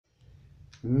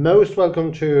Most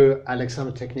welcome to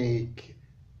Alexander Technique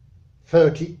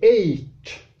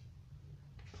 38.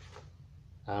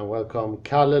 And welcome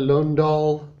Kalle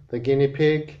Lundahl, the guinea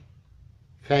pig.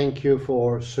 Thank you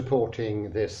for supporting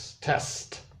this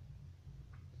test.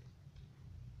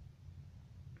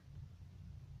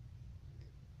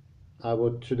 I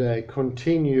would today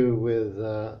continue with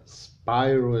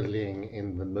spiraling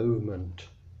in the movement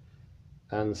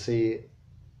and see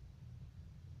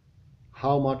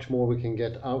how much more we can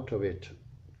get out of it.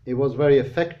 It was very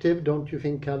effective, don't you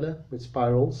think, Kalle, with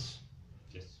spirals?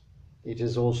 Yes. It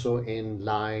is also in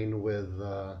line with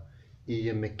Iain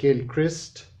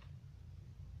McGilchrist,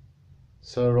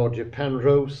 Sir Roger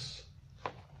Penrose,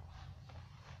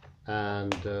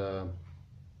 and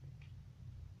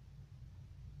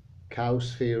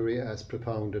chaos theory as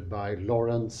propounded by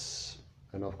Lawrence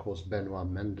and of course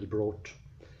Benoit Mandelbrot.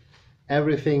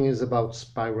 Everything is about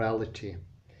spirality.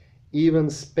 Even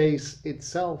space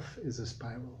itself is a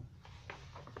spiral.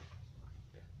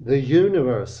 The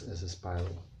universe is a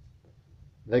spiral.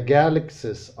 The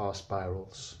galaxies are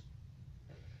spirals.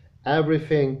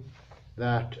 Everything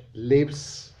that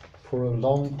lives for a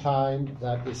long time,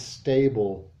 that is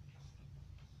stable,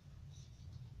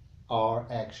 are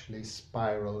actually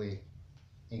spirally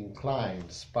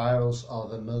inclined. Spirals are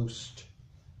the most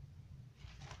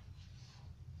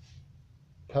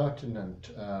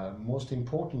pertinent, most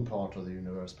important part of the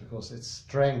universe because it's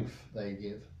strength they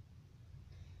give.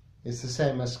 It's the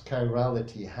same as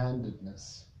chirality,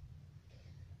 handedness.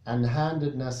 And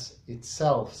handedness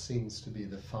itself seems to be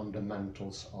the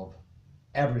fundamentals of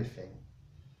everything,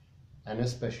 and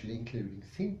especially including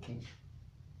thinking.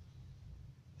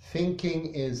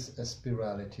 Thinking is a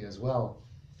spirality as well.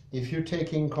 If you're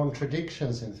taking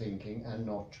contradictions in thinking and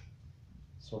not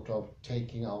sort of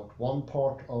taking out one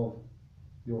part of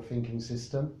your thinking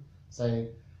system, saying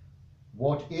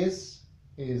what is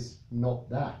not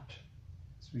that,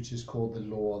 which is called the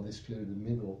law of the excluded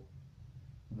middle,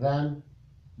 then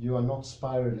you are not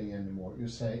spiraling anymore. You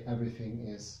say everything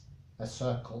is a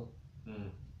circle.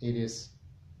 It is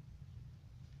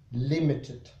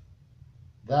limited.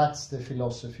 That's the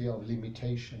philosophy of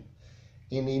limitation.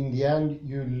 In the end,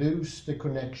 you lose the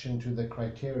connection to the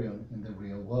criterion in the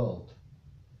real world.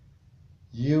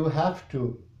 You have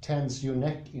to tense your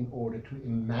neck in order to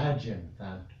imagine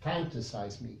that,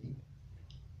 fantasize meaning.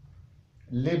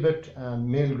 Libet and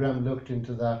Milgram looked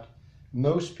into that.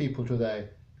 Most people today,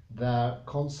 their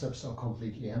concepts are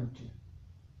completely empty.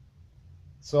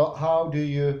 So how do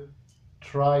you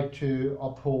try to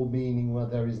uphold meaning where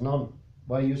there is none?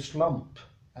 Well, you slump,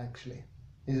 actually.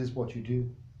 This is what you do.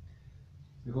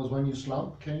 Because when you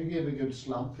slump, can you give a good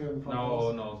slump here in front of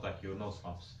us? No, thank you. No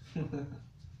slumps.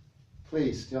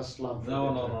 Please, just slump.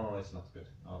 No, it's not good.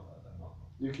 No.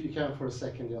 You can for a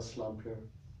second just slump here.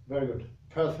 Very good.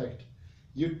 Perfect.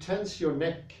 You tense your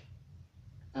neck,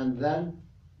 and then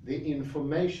the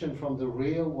information from the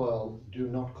real world do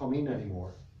not come in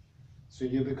anymore. So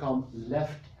you become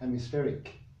left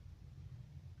hemispheric.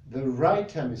 The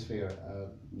right hemisphere,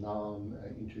 now I'm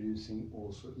introducing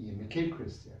also Iain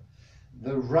McGilchrist here.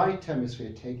 The right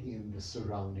hemisphere take in the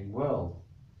surrounding world.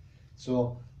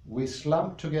 So we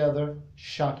slump together,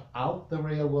 shut out the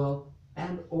real world,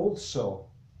 and also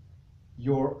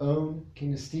your own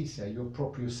kinesthesia, your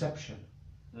proprioception.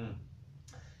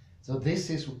 So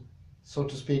this is, so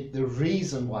to speak, the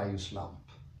reason why you slump.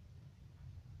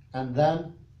 And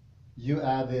then you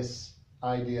add this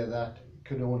idea that it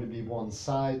could only be one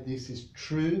side. This is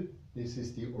true. This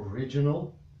is the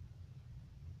original.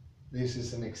 This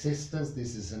is an existence.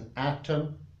 This is an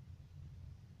atom.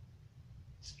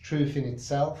 It's truth in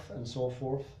itself and so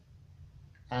forth.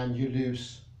 And you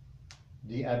lose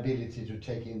the ability to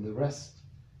take in the rest.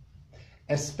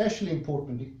 Especially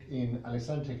important in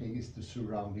Alexander Technique is the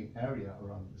surrounding area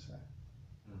around the cell.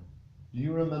 Do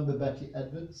you remember Betty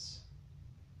Edwards?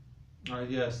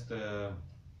 Yes,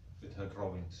 with her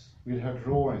drawings. With her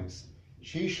drawings.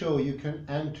 She showed you can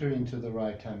enter into the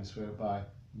right hemisphere by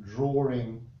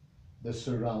drawing the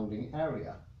surrounding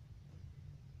area.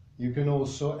 You can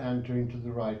also enter into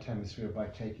the right hemisphere by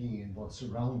taking in what's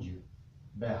around you.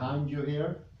 Behind you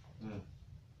here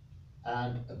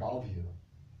and above you.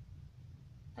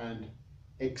 And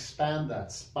expand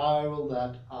that, spiral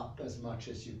that up as much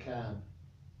as you can.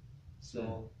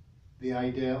 So the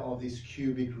idea of this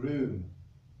cubic room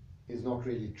is not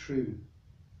really true.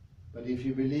 But if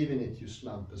you believe in it, you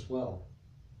slump as well.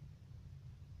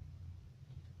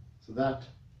 So that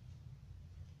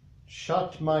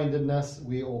shut-mindedness,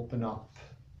 we open up.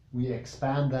 We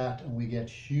expand that and we get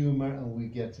humor and we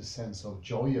get a sense of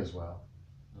joy as well.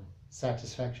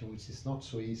 Satisfaction, which is not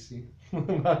so easy.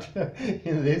 But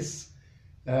in this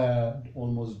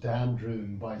almost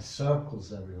damn by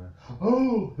circles everywhere.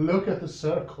 Oh, look at the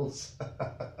circles.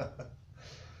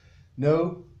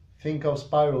 No, think of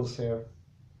spirals here.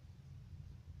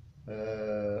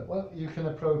 Well, you can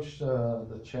approach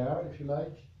the chair if you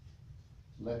like.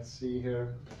 Let's see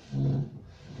here.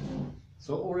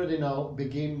 So already now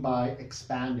begin by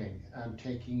expanding and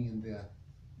taking in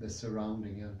the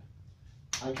surrounding. And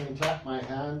I can clap my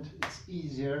hand, it's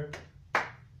easier.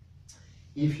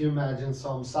 If you imagine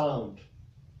some sound,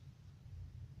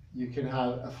 you can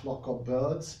have a flock of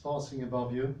birds passing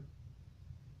above you.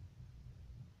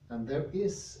 And there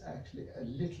is actually a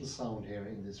little sound here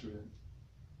in this room.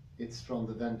 It's from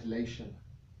the ventilation.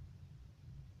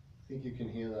 I think you can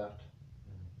hear that.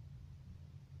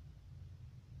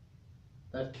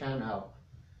 That can help.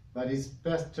 But it's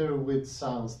better with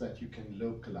sounds that you can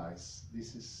localize.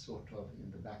 This is sort of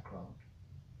in the background.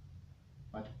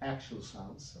 But actual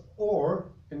sounds,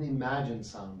 or an imagined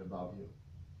sound above you.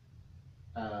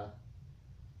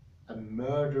 A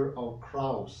murder of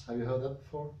crows. Have you heard that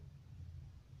before?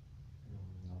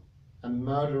 No. A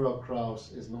murder of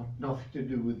crows is nothing to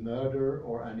do with murder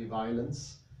or any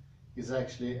violence. It's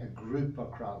actually a group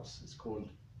of crows. It's called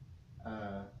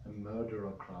a murder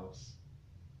of crows.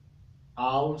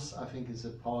 Owls, I think, is a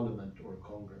parliament or a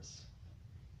congress.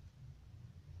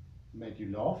 Made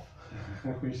you laugh,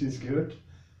 which is good.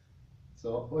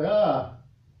 So, yeah.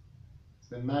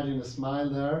 So imagine a smile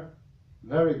there.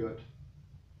 Very good.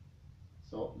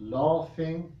 So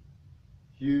laughing,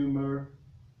 humor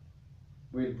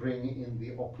will bring in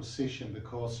the opposition,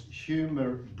 because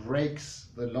humor breaks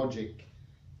the logic.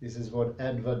 This is what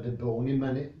Edward de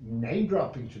Bono, name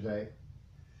dropping today.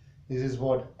 This is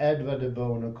what Edward de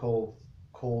Bono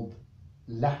called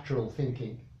lateral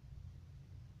thinking.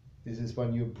 This is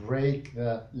when you break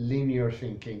the linear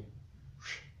thinking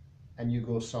and you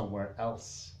go somewhere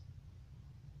else.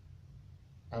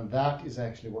 And that is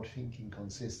actually what thinking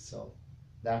consists of,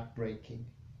 that breaking.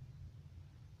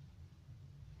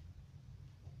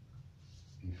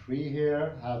 Be free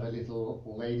here, have a little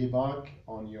ladybug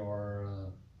on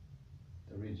your,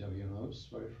 the ridge of your nose,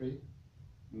 very free.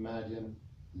 Imagine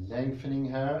lengthening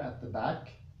hair at the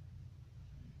back,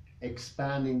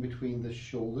 expanding between the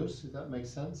shoulders, if that makes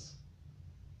sense.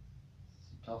 It's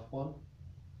a tough one.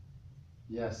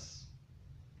 Yes,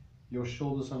 your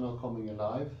shoulders are now coming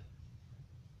alive.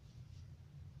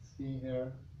 See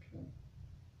here, okay.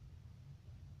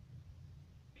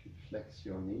 Could flex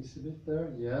your knees a bit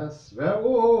there. Yes,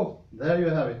 oh, there you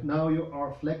have it. Now you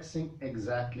are flexing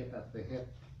exactly at the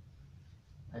hip.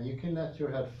 And you can let your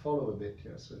head follow a bit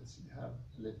here, so you have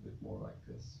a little bit more like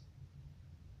this.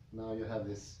 Now you have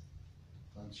this.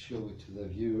 I'll show it to the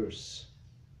viewers.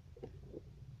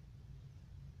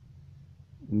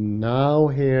 Now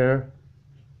here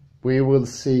we will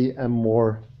see a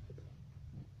more,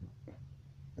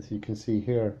 as you can see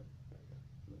here,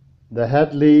 the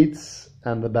head leads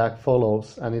and the back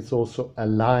follows, and it's also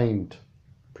aligned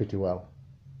pretty well.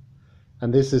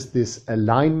 And this is this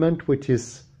alignment, which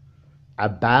is a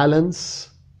balance,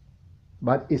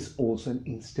 but it's also an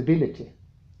instability.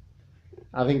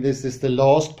 I think this is the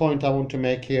last point I want to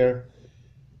make here.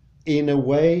 In a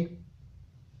way,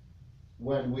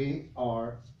 when we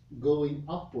are going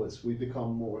upwards, we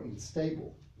become more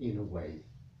unstable in a way.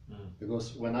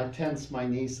 Because when I tense my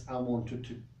knees, I wanted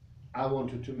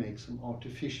to make some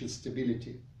artificial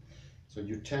stability. So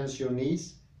you tense your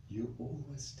knees, you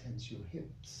always tense your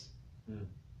hips.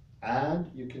 And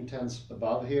you can tense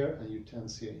above here, and you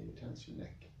tense here, and you tense your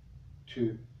neck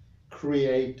to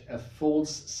create a false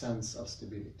sense of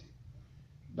stability.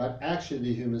 But actually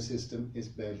the human system is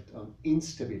built on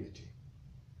instability.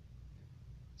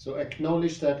 So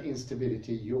acknowledge that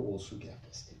instability, you also get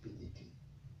a stability.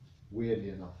 Weirdly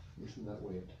enough, isn't that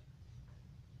weird?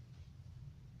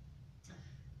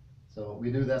 So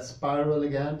we do that spiral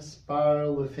again,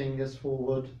 spiral the fingers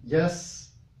forward.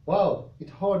 Yes, wow, it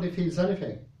hardly feels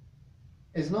anything.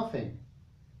 It's nothing.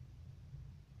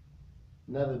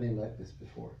 Never been like this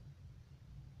before.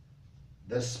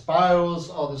 The spirals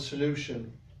are the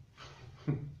solution.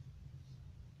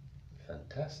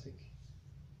 Fantastic.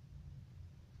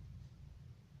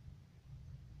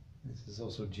 This is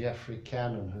also Jeffrey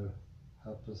Cannon, who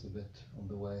helped us a bit on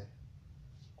the way.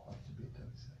 Quite a bit, I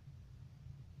would say.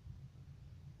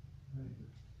 Very good.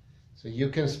 So you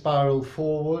can spiral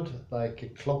forward like a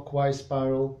clockwise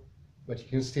spiral, but you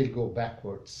can still go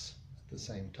backwards at the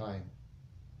same time.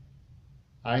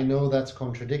 I know that's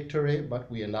contradictory, but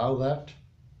we allow that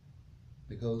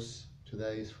because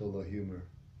today is full of humor.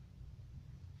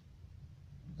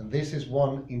 And this is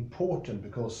one important,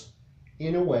 because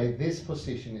in a way this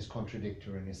position is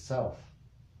contradictory in itself.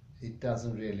 it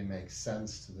doesn't really make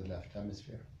sense to the left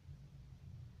hemisphere.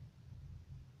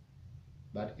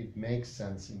 But it makes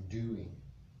sense in doing.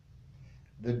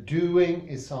 The doing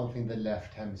is something the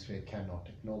left hemisphere cannot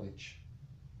acknowledge.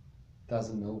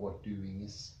 Doesn't know what doing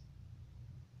is.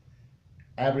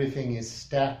 Everything is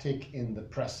static in the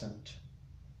present.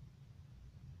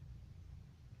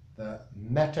 The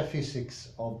metaphysics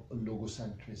of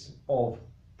logocentrism, of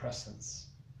presence,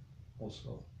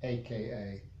 also,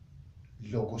 aka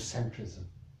logocentrism.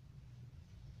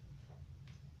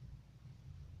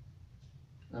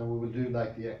 And we will do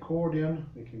like the accordion.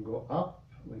 We can go up,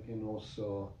 we can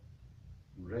also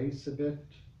raise a bit,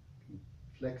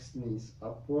 flex knees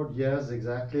upward, yes,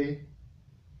 exactly.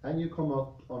 And you come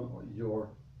up on your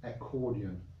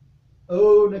accordion.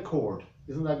 Own accord,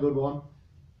 isn't that a good one?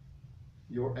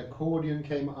 Your accordion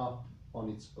came up on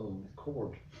its own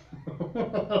accord.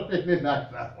 I really like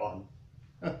that one.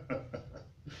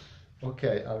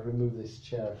 Okay, I'll remove this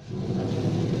chair.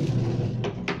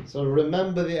 So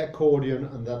remember the accordion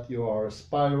and that you are a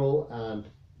spiral and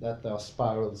that there are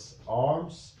spirals,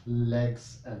 arms,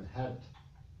 legs and head.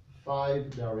 5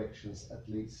 directions at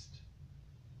least.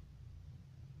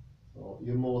 So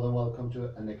you're more than welcome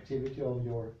to an activity of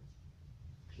your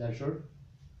pleasure.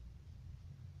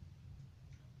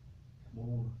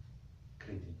 More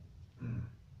creating.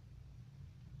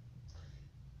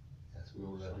 Yes, we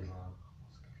already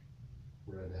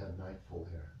had nightfall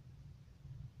here.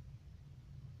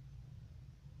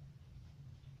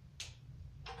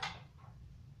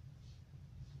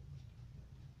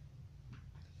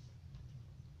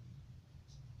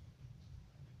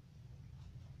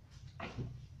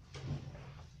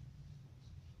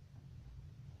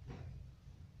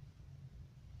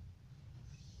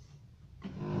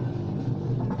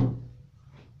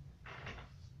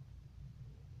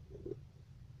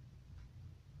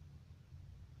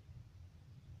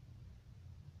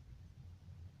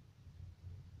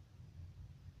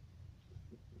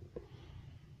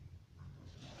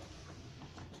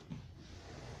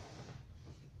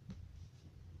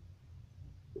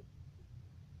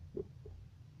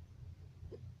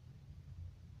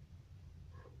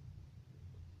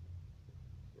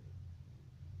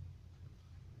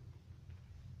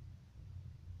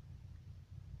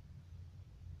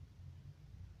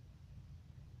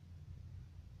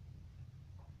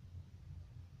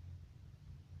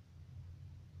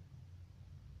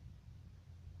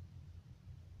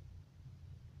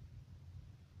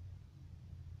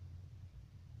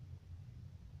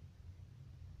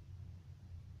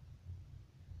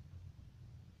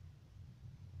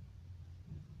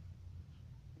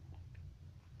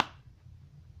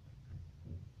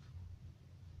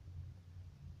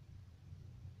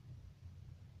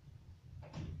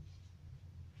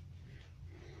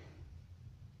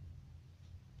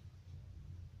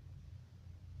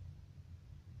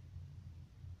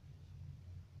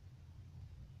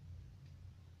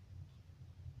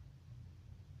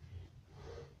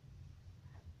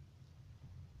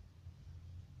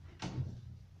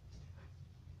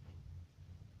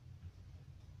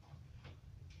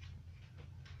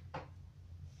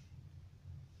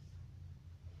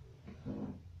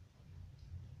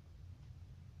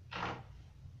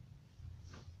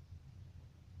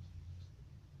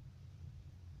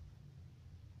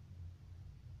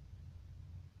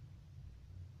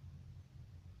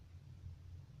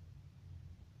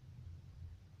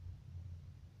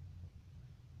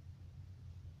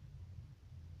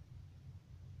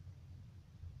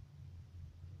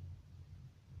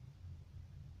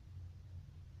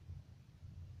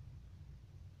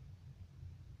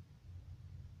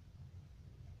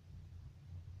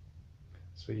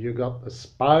 So you got a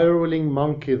spiraling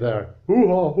monkey there.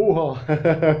 Hoo-ha, hoo-ha.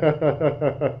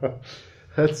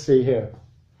 Let's see here.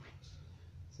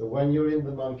 So when you're in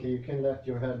the monkey, you can let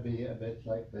your head be a bit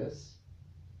like this.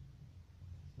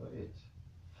 So it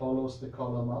follows the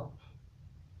column up.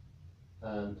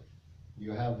 And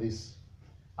you have this,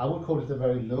 I would call it a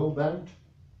very low bend.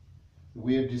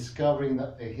 We're discovering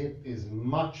that the hip is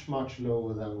much, much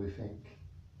lower than we think.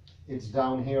 It's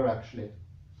down here actually.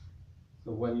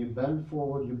 So when you bend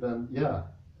forward, you bend, yeah,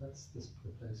 that's this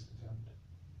place to bend.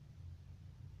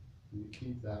 You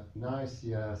keep that nice,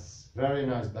 yes, very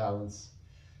nice balance.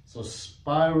 So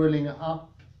spiraling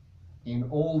up in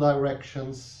all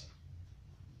directions.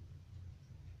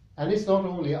 And it's not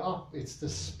only up, it's the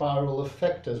spiral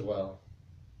effect as well.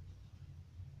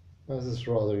 This is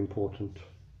rather important.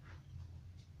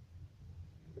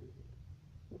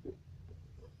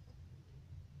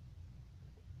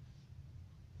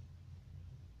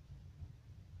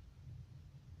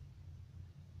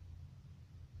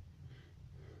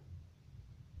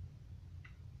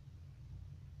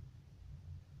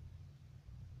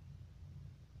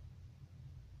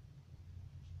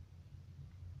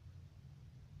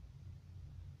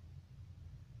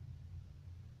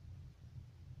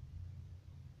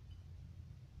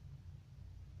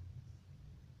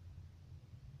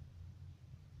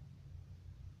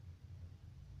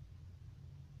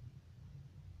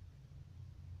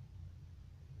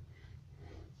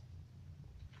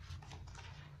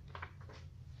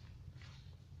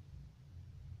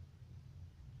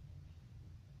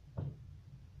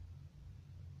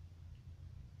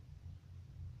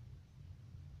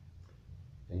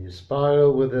 you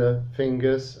spiral with the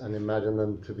fingers and imagine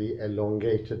them to be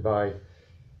elongated by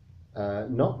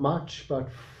not much, but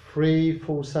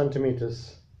 3-4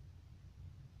 centimeters.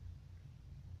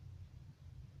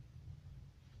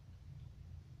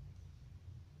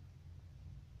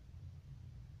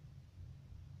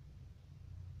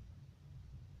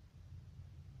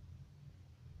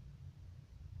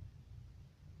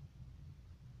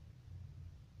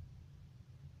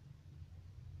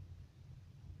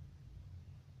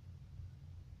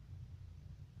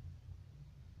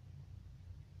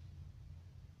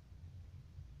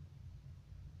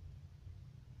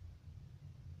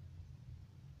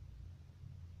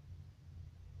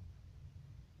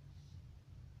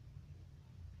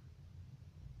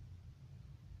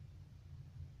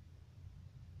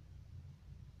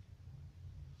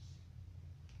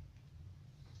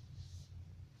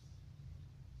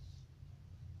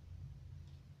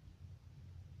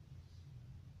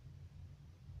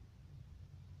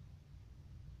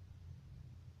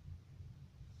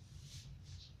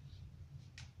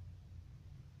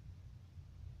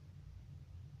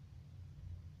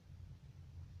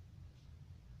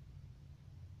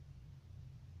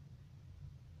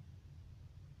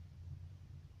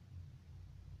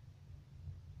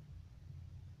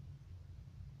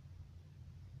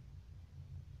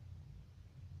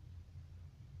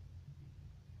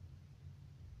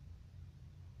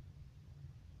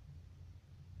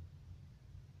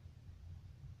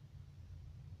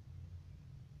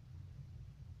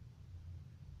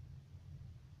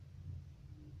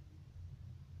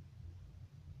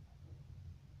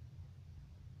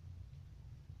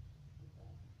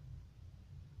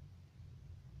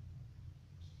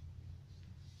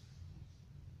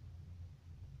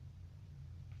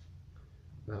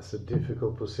 That's a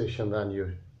difficult position, then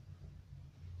you're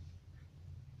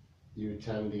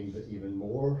tending even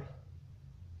more.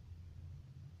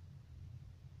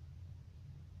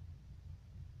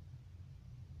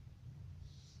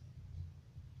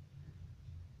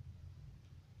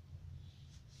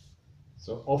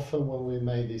 So often when we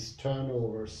make these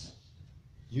turnovers,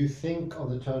 you think of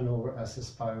the turnover as a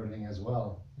spiraling as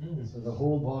well. So the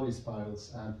whole body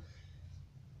spirals, and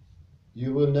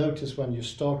you will notice when you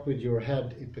start with your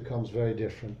head, it becomes very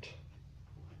different.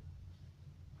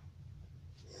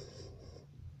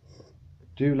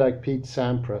 Do like Pete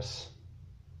Sampras.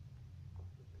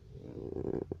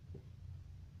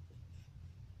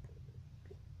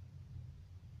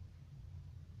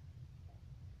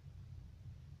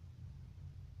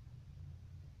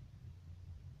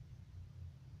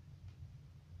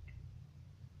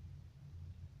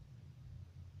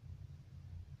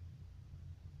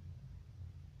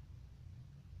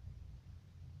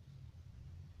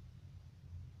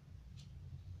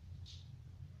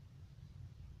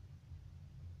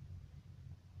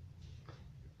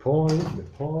 Point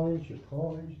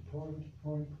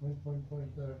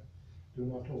there. Do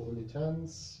not overly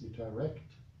tense, you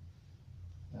direct.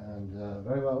 And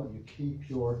very well, you keep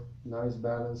your nice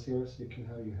balance here, so you can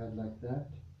have your head like that.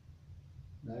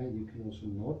 There, you can also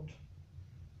nod.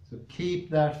 So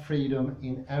keep that freedom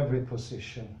in every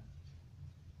position.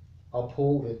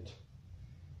 Uphold it.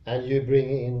 And you bring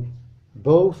in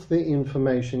both the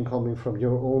information coming from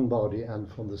your own body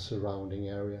and from the surrounding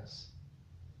areas.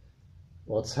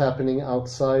 What's happening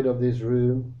outside of this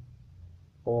room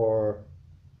or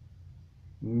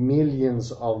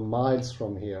millions of miles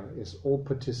from here is all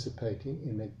participating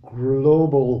in a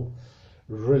global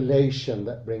relation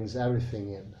that brings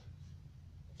everything in,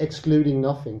 excluding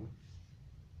nothing.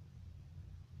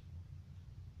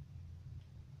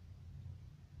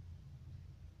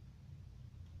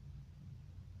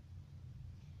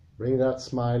 Bring that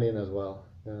smile in as well.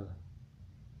 Yeah.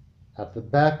 At the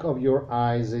back of your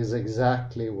eyes is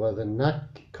exactly where the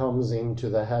neck comes into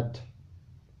the head.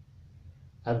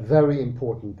 A very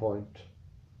important point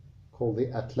called the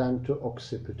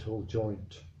atlanto-occipital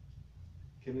joint.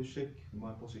 Can you check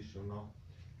my position now?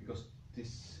 Because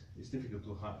this is difficult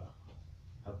to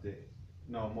have the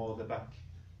now more the back,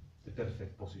 the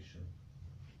perfect position.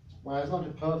 Well, it's not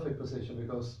a perfect position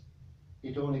because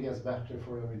it only gets better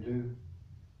for every do.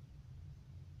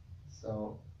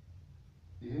 So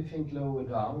if you think lower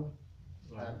down,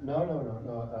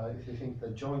 no. If you think the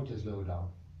joint is low down,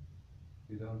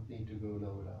 you don't need to go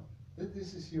lower down.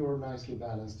 This is your nicely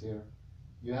balanced here.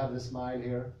 You have the smile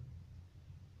here,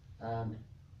 and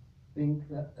think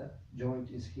that that joint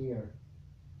is here.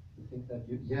 You think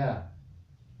that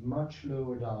much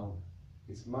lower down.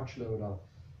 It's much lower down,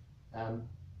 and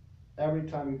every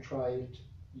time you try it,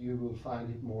 you will find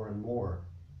it more and more.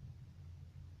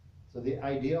 So the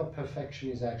idea of perfection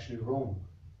is actually wrong.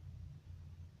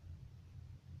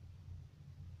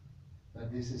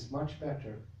 this is much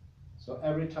better. So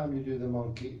every time you do the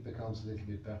monkey, it becomes a little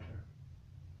bit better.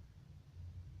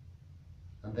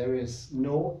 And there is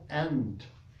no end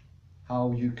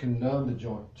how you can learn the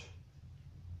joint.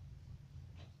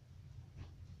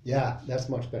 Yeah, that's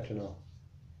much better now.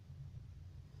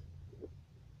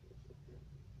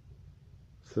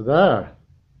 So there,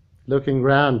 looking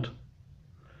grand.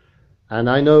 And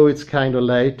I know it's kind of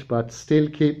late, but still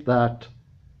keep the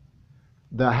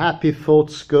happy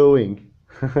thoughts going.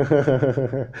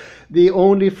 The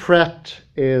only threat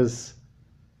is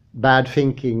bad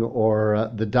thinking or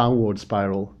the downward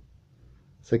spiral.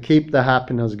 So keep the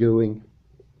happiness going.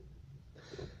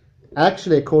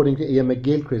 Actually, according to Iain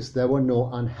McGilchrist, there were no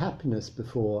unhappiness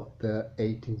before the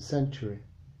 18th century.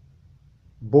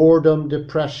 Boredom,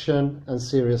 depression, and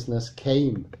seriousness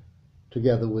came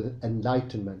together with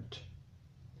enlightenment.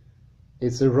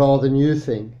 It's a rather new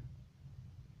thing.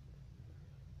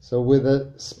 So with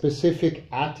a specific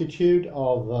attitude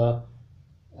of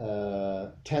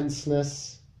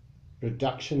tenseness,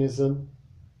 reductionism,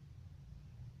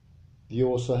 you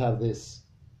also have this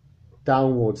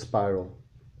downward spiral.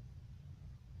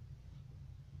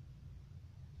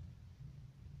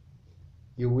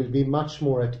 You will be much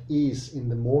more at ease in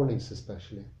the mornings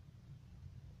especially.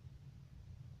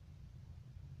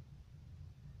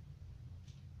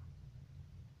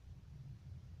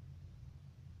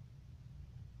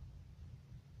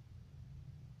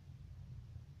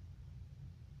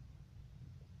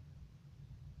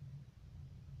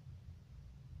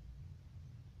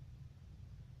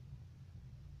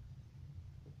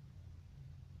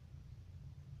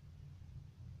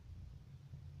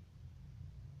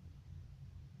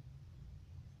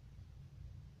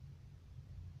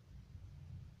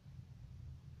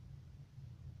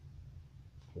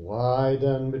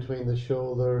 Widen between the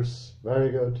shoulders,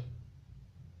 very good.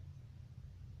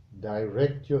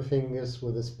 Direct your fingers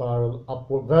with the spiral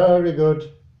upward, very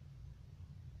good.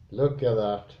 Look at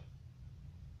that.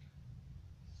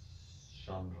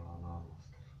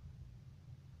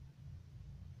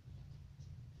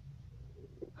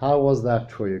 How was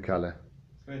that for you, Kalle?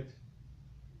 Great.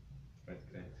 Great.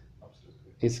 Absolutely.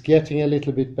 It's getting a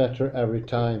little bit better every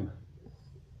time.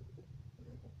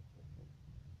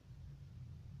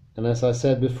 And as I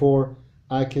said before,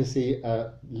 I can see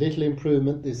a little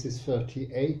improvement. This is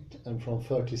 38, and from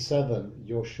 37,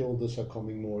 your shoulders are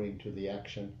coming more into the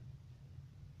action.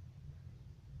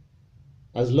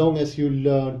 As long as you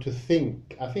learn to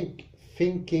think, I think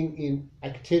thinking in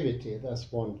activity,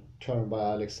 that's one term by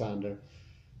Alexander,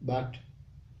 but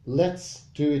let's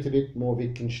do it a bit more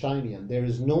Wittgensteinian. There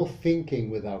is no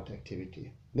thinking without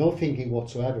activity, no thinking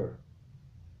whatsoever.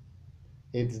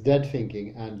 It's dead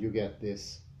thinking, and you get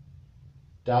this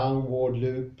downward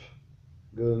loop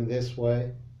going this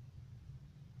way.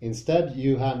 Instead,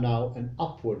 you have now an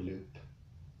upward loop.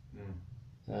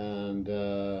 And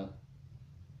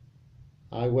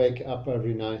I wake up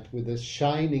every night with a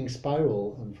shining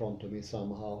spiral in front of me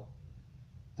somehow.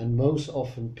 And most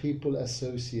often people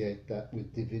associate that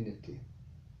with divinity,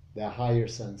 their higher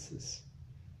senses,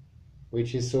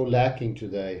 which is so lacking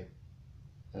today.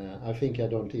 I think I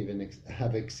don't even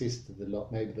have existed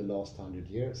maybe the last 100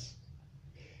 years.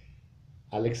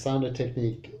 Alexander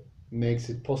Technique makes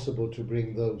it possible to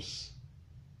bring those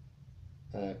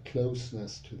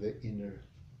closeness to the inner.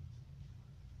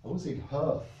 I would say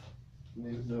hearth,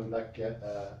 like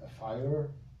a fire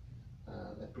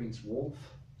that brings warmth,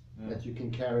 that you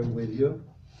can carry with you.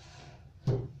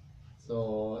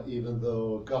 So even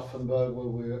though Gothenburg, where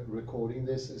we're recording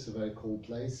this, is a very cold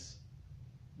place,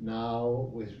 now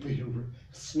with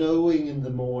snowing in the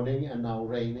morning and now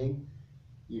raining,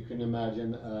 you can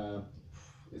imagine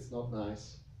it's not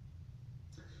nice.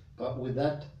 But with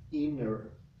that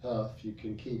inner earth, you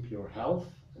can keep your health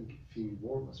and feel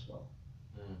warm as well.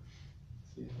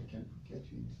 See if I can get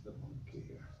you into the monkey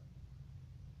here.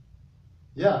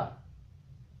 Yeah,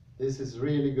 this is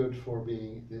really good for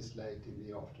being this late in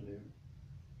the afternoon.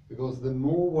 Because the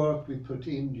more work we put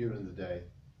in during the day,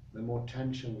 the more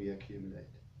tension we accumulate.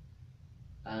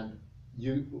 And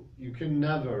you can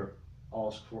never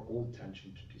ask for all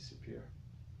tension to disappear.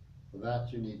 For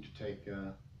that you need to take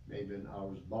maybe an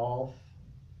hour's bath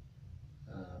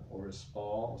or a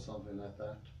spa or something like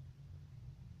that.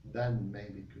 Then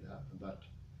maybe it could happen, but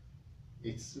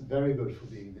it's very good for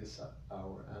being this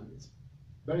hour, and it's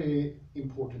very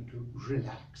important to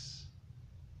relax,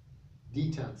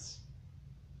 detense.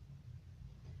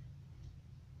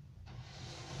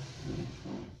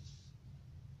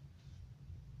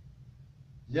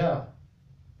 Yeah,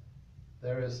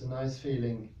 there is a nice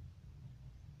feeling,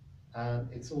 and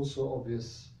it's also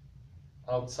obvious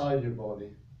outside your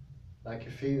body, like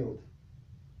a field.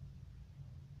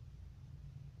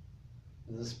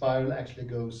 The spiral actually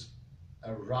goes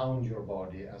around your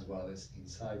body as well as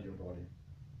inside your body.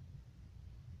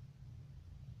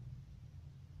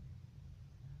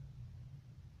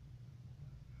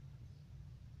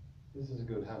 This is a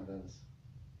good hand dance.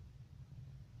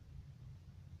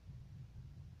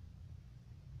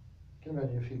 I can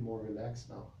imagine you feel more relaxed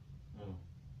now. Mm.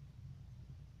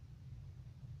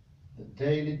 The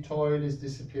daily toil is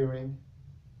disappearing.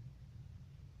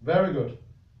 Very good.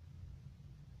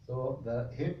 So the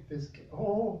hip is,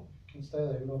 oh, you can stay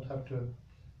there. You don't have to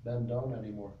bend down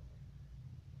anymore.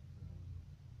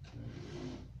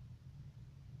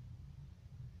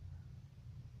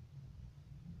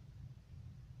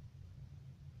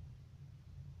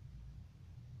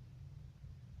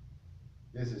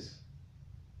 This is,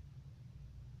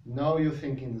 now you're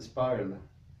thinking the spiral.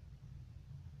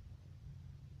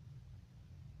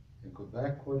 You go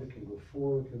backward, you can go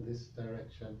forward in this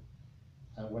direction.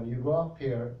 And when you go up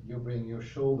here, you bring your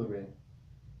shoulder in.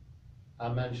 I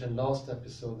mentioned last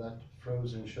episode that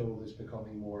frozen shoulder is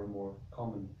becoming more and more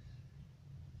common.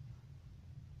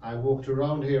 I walked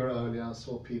around here earlier, I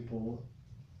saw people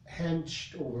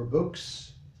hunched over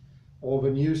books, over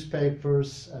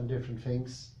newspapers and different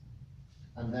things.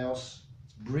 And they're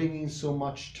bringing so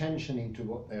much tension into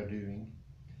what they're doing.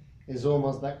 It's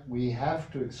almost like we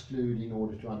have to exclude in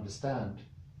order to understand.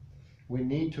 We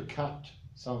need to cut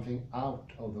something out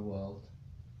of the world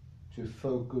to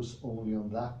focus only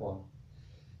on that one.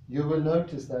 You will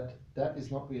notice that that is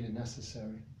not really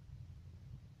necessary.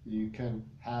 You can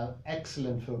have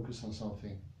excellent focus on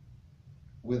something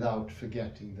without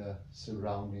forgetting the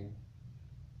surrounding.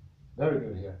 Very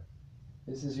good here.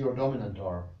 This is your dominant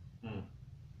arm. Mm.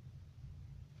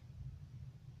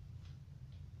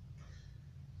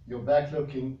 Your back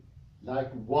looking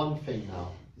like one thing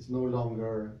now. It's no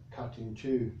longer cut in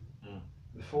two. Mm.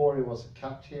 Before it was a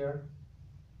cut here.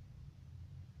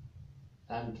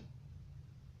 And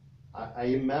I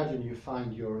imagine you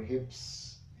find your hip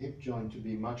joint to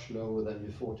be much lower than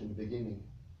you thought in the beginning.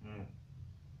 Mm.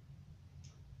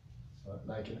 So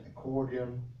like an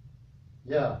accordion.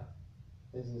 Yeah,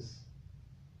 this is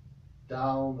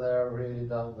down there, really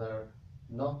down there.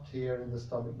 Not here in the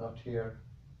stomach, not here,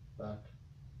 but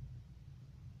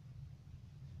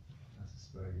that's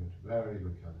very good, very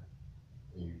good color.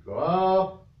 You go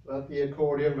up at the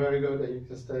accordion, very good, and you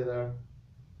can stay there.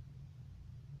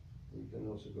 You can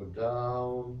also go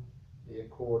down the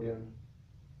accordion.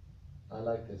 I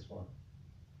like this one.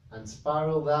 And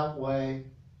spiral that way,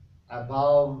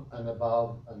 above and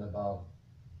above and above.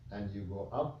 And you go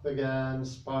up again,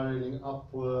 spiraling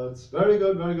upwards. Very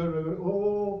good, very good, very good.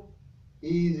 Oh,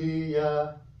 easy,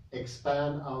 yeah.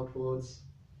 Expand outwards.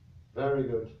 Very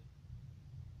good.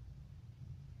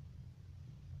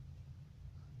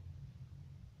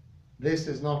 This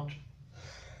is not,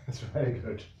 it's very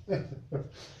good.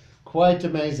 Quite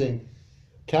amazing.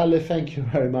 Kalle, thank you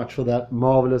very much for that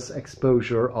marvelous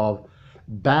exposure of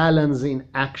balance in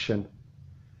action.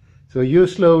 So you're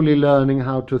slowly learning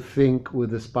how to think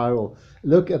with the spiral.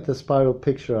 Look at the spiral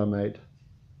picture I made.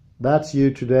 That's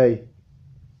you today.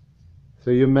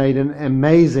 So you made an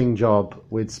amazing job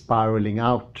with spiraling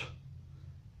out.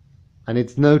 And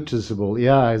it's noticeable,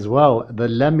 yeah, as well, the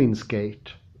Lemmings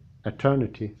Gate,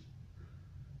 eternity.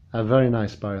 A very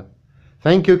nice spiral.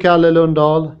 Thank you, Kalle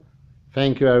Lundahl.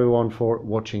 Thank you everyone for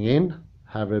watching in.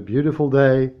 Have a beautiful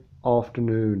day,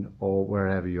 afternoon, or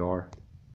wherever you are.